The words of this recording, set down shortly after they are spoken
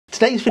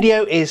Today's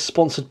video is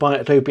sponsored by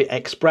Adobe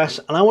Express,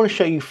 and I want to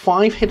show you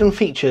 5 hidden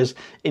features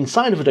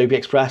inside of Adobe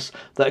Express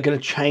that are going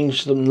to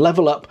change and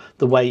level up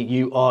the way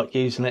you are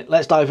using it.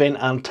 Let's dive in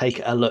and take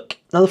a look.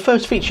 Now, the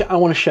first feature I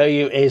want to show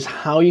you is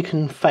how you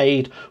can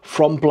fade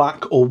from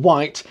black or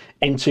white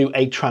into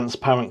a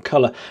transparent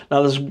color.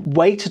 Now, there's a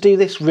way to do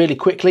this really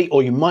quickly,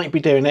 or you might be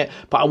doing it,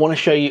 but I want to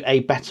show you a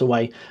better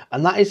way.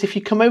 And that is if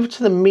you come over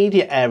to the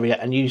media area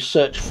and you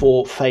search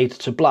for fade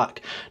to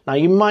black. Now,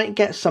 you might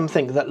get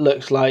something that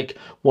looks like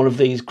one of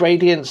these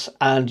gradients,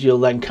 and you'll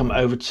then come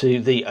over to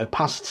the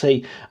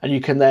opacity and you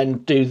can then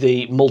do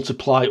the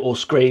multiply or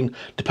screen,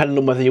 depending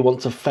on whether you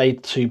want to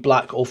fade to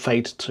black or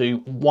fade to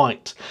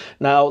white.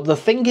 Now,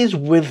 the thing is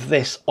with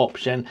this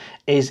option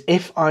is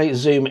if I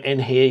zoom in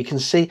here, you can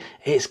see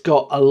it's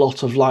got a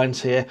lot of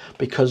lines here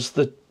because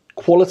the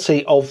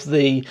quality of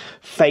the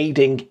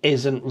fading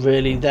isn't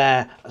really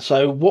there.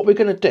 So what we're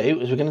going to do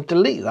is we're going to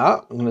delete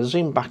that. I'm going to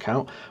zoom back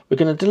out. We're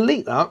going to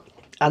delete that,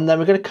 and then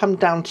we're going to come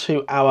down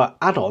to our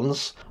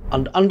add-ons,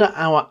 and under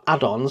our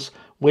add-ons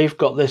we've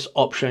got this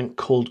option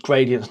called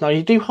gradients. Now,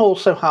 you do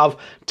also have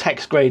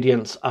text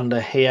gradients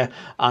under here,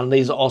 and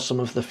these are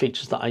some of the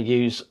features that I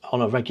use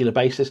on a regular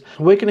basis.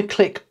 We're going to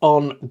click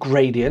on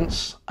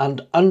gradients, and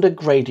under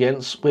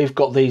gradients we've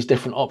got these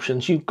different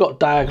options. You've got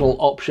diagonal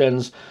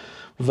options,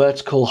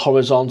 vertical,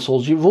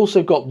 horizontals. You've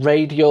also got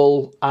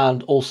radial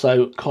and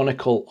also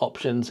conical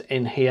options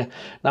in here.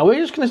 Now, we're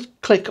just going to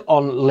click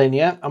on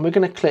linear, and we're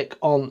going to click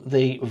on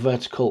the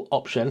vertical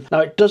option. Now,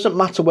 it doesn't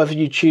matter whether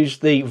you choose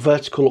the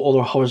vertical or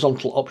the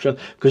horizontal option,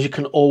 because you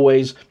can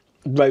always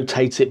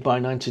rotate it by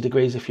 90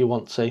 degrees if you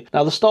want to.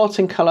 Now, the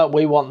starting color,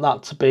 we want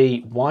that to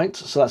be white,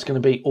 so that's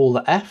going to be all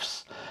the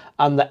Fs,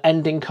 and the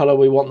ending color,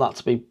 we want that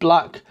to be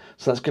black,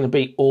 so that's going to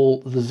be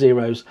all the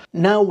zeros.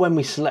 Now, when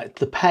we select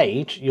the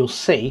page, you'll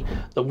see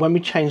that when we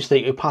change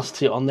the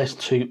opacity on this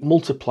to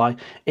multiply,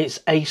 it's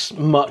a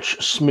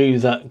much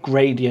smoother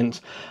gradient.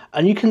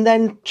 And you can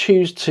then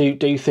choose to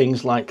do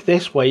things like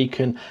this, where you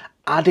can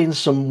add in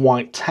some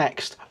white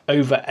text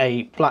over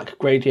a black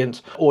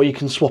gradient, or you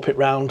can swap it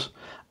round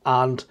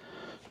and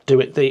do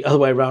it the other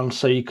way around.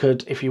 So you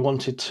could, if you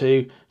wanted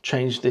to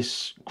change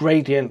this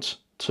gradient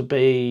to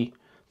be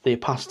the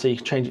opacity,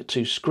 change it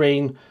to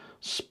screen,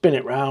 spin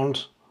it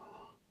round,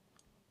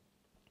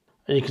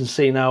 and you can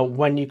see now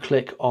when you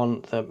click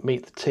on the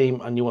meet the team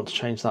and you want to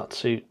change that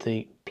to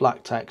the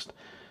black text,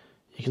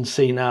 you can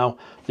see now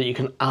that you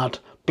can add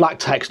black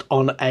text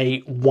on a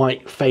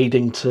white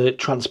fading to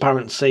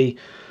transparency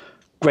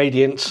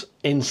gradient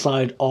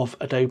inside of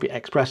Adobe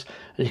Express.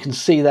 And you can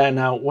see there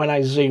now, when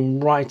I zoom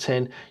right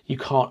in, you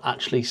can't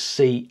actually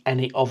see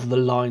any of the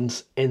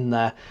lines in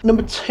there.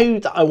 Number 2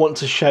 that I want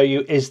to show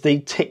you is the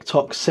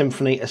TikTok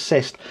Symphony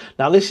Assist.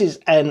 Now, this is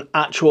an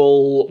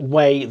actual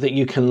way that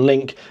you can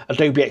link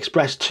Adobe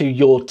Express to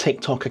your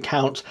TikTok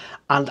account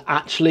and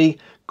actually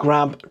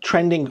grab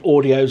trending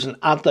audios and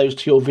add those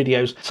to your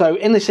videos. So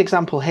in this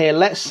example here,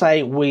 let's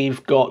say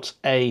we've got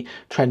a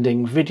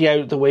trending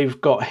video that we've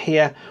got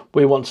here.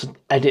 We want to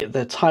edit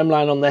the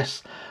timeline on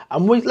this,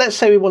 and let's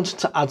say we wanted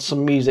to add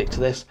some music to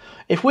this.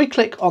 If we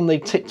click on the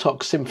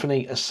TikTok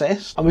Symphony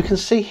Assist, and we can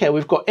see here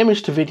we've got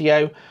image to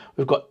video,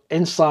 we've got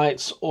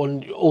insights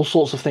on all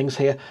sorts of things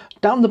here.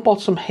 Down the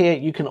bottom here,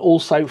 you can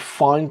also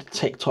find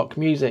TikTok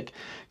music.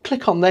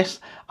 Click on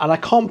this, and I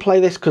can't play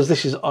this because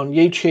this is on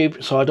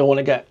YouTube, so I don't want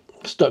to get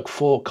stuck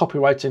for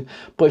copywriting,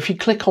 but if you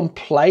click on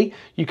play,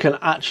 you can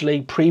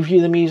actually preview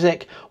the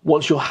music.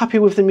 Once you're happy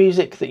with the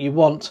music that you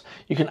want,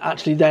 you can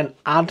actually then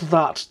add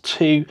that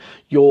to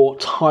your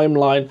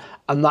timeline,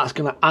 and that's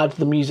going to add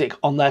the music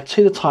on there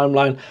to the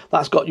timeline.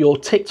 That's got your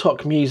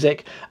TikTok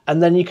music,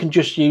 and then you can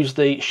just use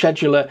the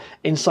scheduler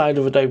inside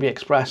of Adobe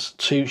Express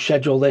to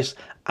schedule this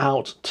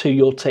out to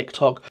your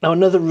TikTok. Now,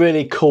 another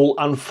really cool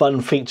and fun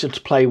feature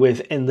to play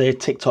with in the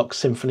TikTok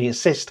Symphony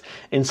Assist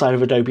inside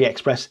of Adobe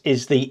Express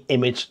is the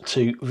image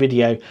to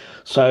video.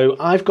 So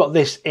I've got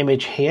this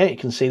image here. You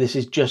can see this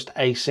is just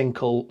a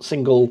single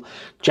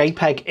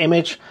JPEG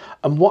image,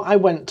 and what I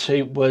went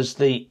to was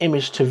the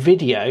image to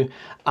video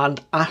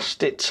and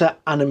asked it to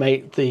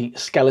animate the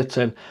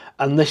skeleton,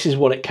 and this is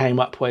what it came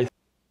up with.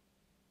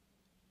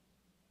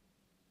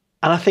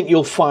 And I think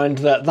you'll find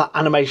that that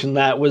animation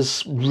there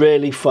was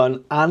really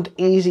fun and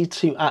easy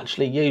to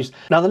actually use.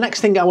 Now, the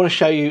next thing I want to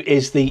show you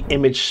is the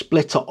image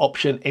splitter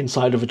option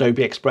inside of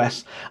Adobe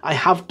Express. I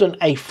have done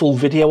a full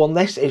video on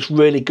this. It's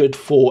really good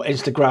for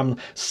Instagram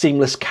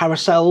seamless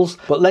carousels,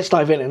 but let's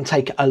dive in and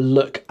take a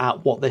look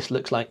at what this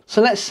looks like.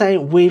 So let's say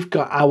we've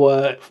got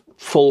our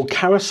full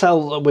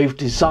carousel that we've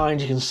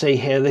designed. You can see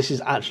here this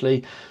is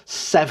actually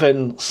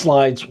 7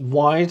 slides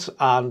wide,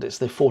 and it's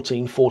the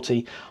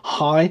 1440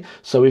 high,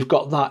 so we've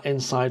got that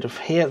inside of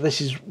here. This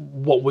is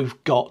what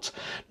we've got.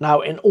 Now,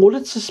 in order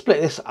to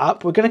split this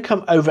up, we're going to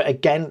come over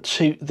again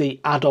to the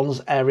add-ons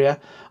area,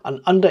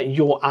 and under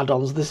your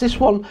add-ons there's this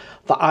one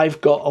that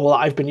I've got, or that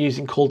I've been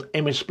using, called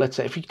Image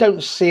Splitter. If you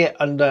don't see it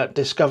under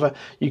Discover,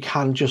 you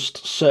can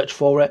just search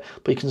for it,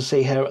 but you can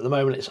see here at the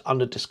moment it's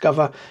under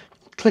Discover.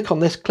 click on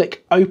this,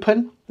 click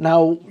open.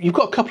 Now you've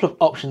got a couple of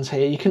options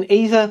here. You can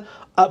either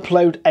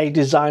upload a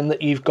design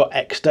that you've got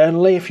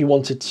externally if you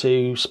wanted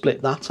to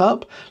split that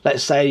up.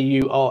 Let's say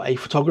you are a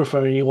photographer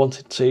and you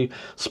wanted to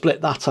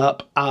split that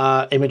up,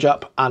 image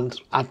up and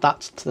add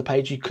that to the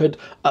page. You could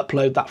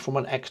upload that from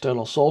an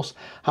external source.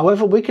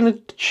 However, we're going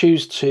to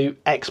choose to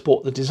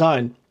export the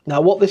design. Now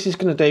what this is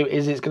going to do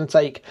is it's going to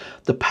take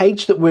the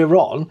page that we're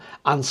on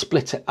and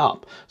split it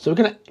up. So we're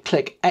going to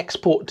click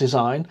export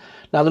design.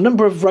 Now the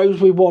number of rows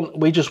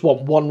we just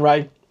want 1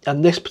 row.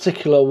 And this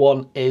particular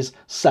one is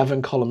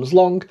 7 columns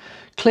long.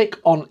 Click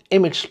on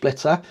image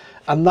splitter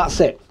and that's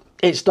it.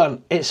 It's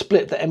done. It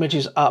split the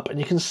images up, and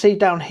you can see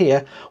down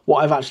here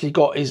what I've actually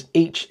got is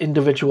each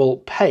individual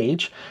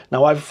page.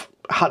 Now I've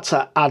had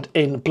to add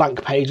in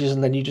blank pages,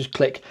 and then you just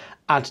click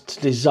add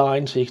to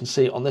design. So you can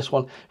see on this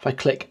one, if I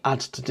click add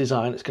to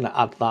design, it's going to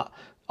add that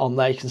on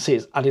there. You can see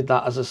it's added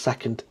that as a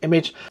second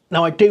image.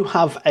 Now I do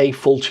have a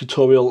full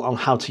tutorial on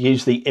how to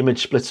use the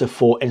image splitter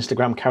for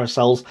Instagram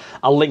carousels.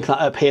 I'll link that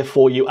up here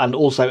for you, and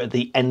also at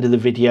the end of the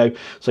video,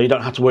 so you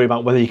don't have to worry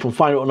about whether you can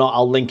find it or not.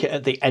 I'll link it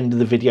at the end of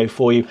the video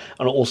for you,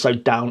 and also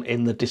down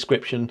in the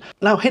description.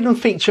 Now hidden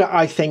feature,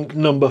 I think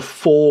number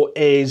 4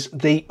 is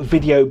the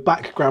video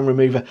background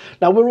remover.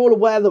 Now we're all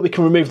aware that we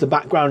can remove the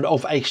background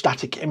of a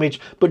static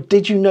image, but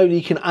did you know that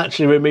you can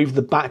actually remove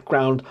the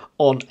background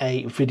on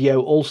a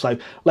video also?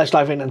 Let's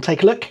dive in and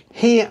take a look.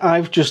 Here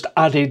I've just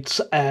added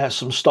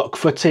some stock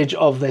footage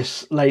of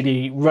this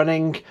lady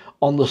running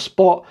on the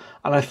spot,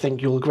 and I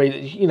think you'll agree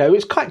that, you know,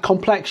 it's quite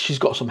complex. She's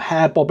got some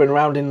hair bobbing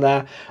around in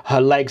there, her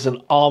legs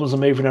and arms are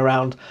moving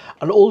around,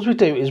 and all we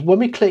do is when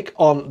we click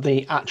on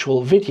the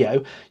actual video,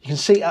 you can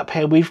see up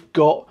here we've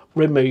got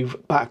remove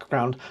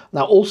background.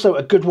 Now also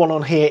a good one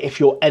on here if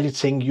you're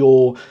editing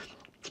your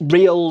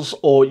reels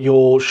or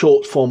your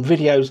short form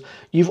videos,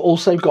 you've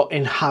also got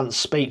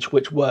enhanced speech,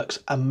 which works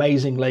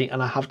amazingly,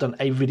 and I have done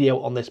a video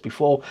on this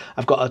before.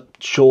 I've got a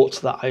short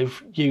that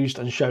I've used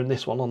and shown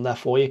this one on there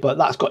for you, but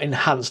that's got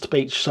enhanced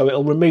speech, so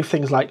it'll remove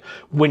things like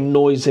wind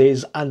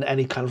noises and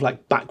any kind of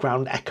like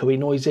background echoey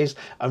noises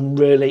and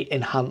really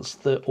enhance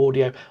the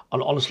audio,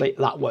 and honestly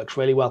that works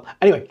really well.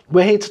 Anyway,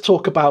 we're here to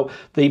talk about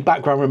the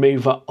background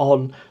remover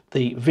on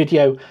the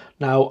video.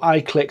 Now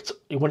I clicked,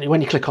 when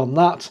you click on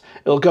that,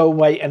 it'll go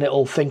away and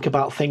it'll think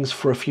about things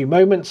for a few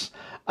moments,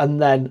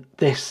 and then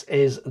this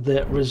is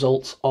the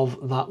results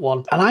of that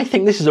one. And I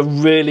think this is a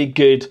really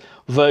good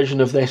version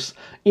of this.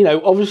 You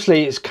know,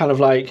 obviously it's kind of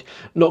like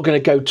not going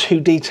to go too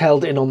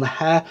detailed in on the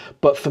hair,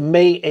 but for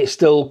me it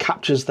still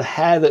captures the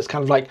hair that's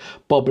kind of like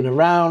bobbing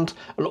around,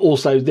 and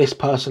also this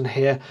person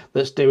here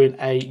that's doing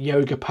a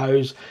yoga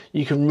pose.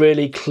 You can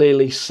really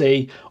clearly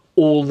see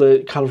all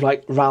the kind of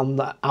like round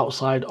the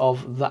outside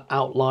of the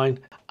outline,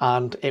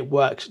 and it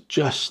works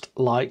just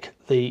like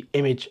the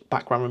image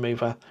background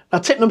remover. Now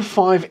tip number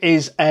 5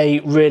 is a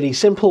really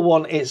simple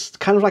one. It's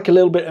kind of like a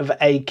little bit of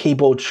a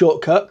keyboard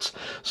shortcut.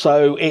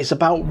 So it's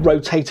about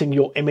rotating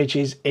your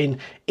images in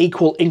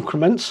equal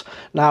increments.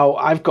 Now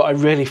I've got a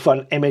really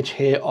fun image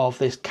here of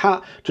this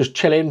cat just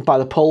chilling by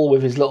the pool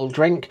with his little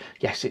drink.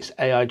 Yes, it's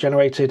AI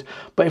generated,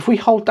 but if we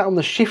hold down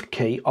the shift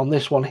key on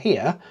this one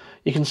here,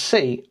 you can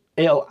see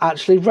it'll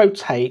actually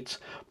rotate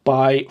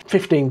by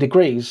 15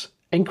 degrees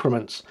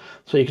increments.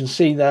 So you can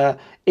see there,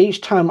 each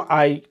time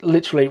I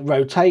literally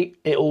rotate,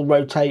 it'll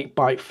rotate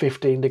by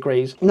 15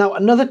 degrees. Now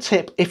another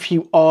tip, if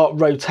you are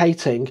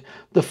rotating,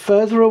 the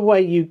further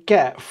away you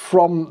get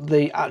from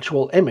the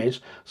actual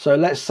image, so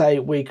let's say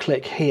we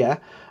click here,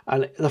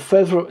 and the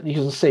further, you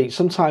can see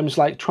sometimes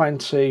like trying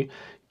to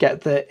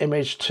get the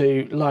image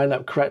to line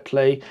up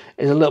correctly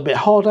is a little bit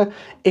harder.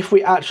 If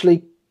we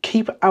actually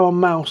keep our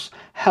mouse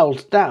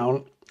held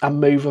down and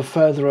move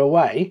further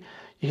away,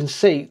 you can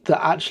see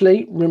that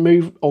actually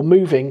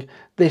moving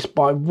this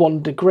by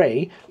 1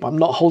 degree, but I'm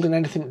not holding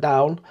anything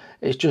down.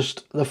 It's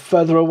just the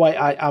further away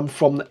I am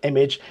from the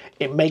image,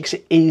 it makes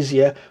it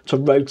easier to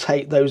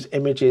rotate those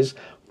images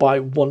by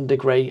 1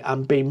 degree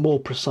and be more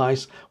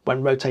precise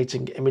when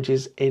rotating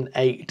images in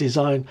a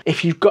design.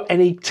 If you've got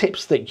any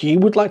tips that you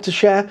would like to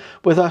share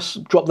with us,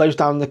 drop those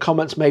down in the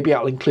comments. Maybe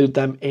I'll include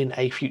them in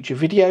a future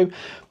video.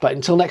 But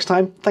until next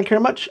time, thank you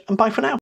very much and bye for now.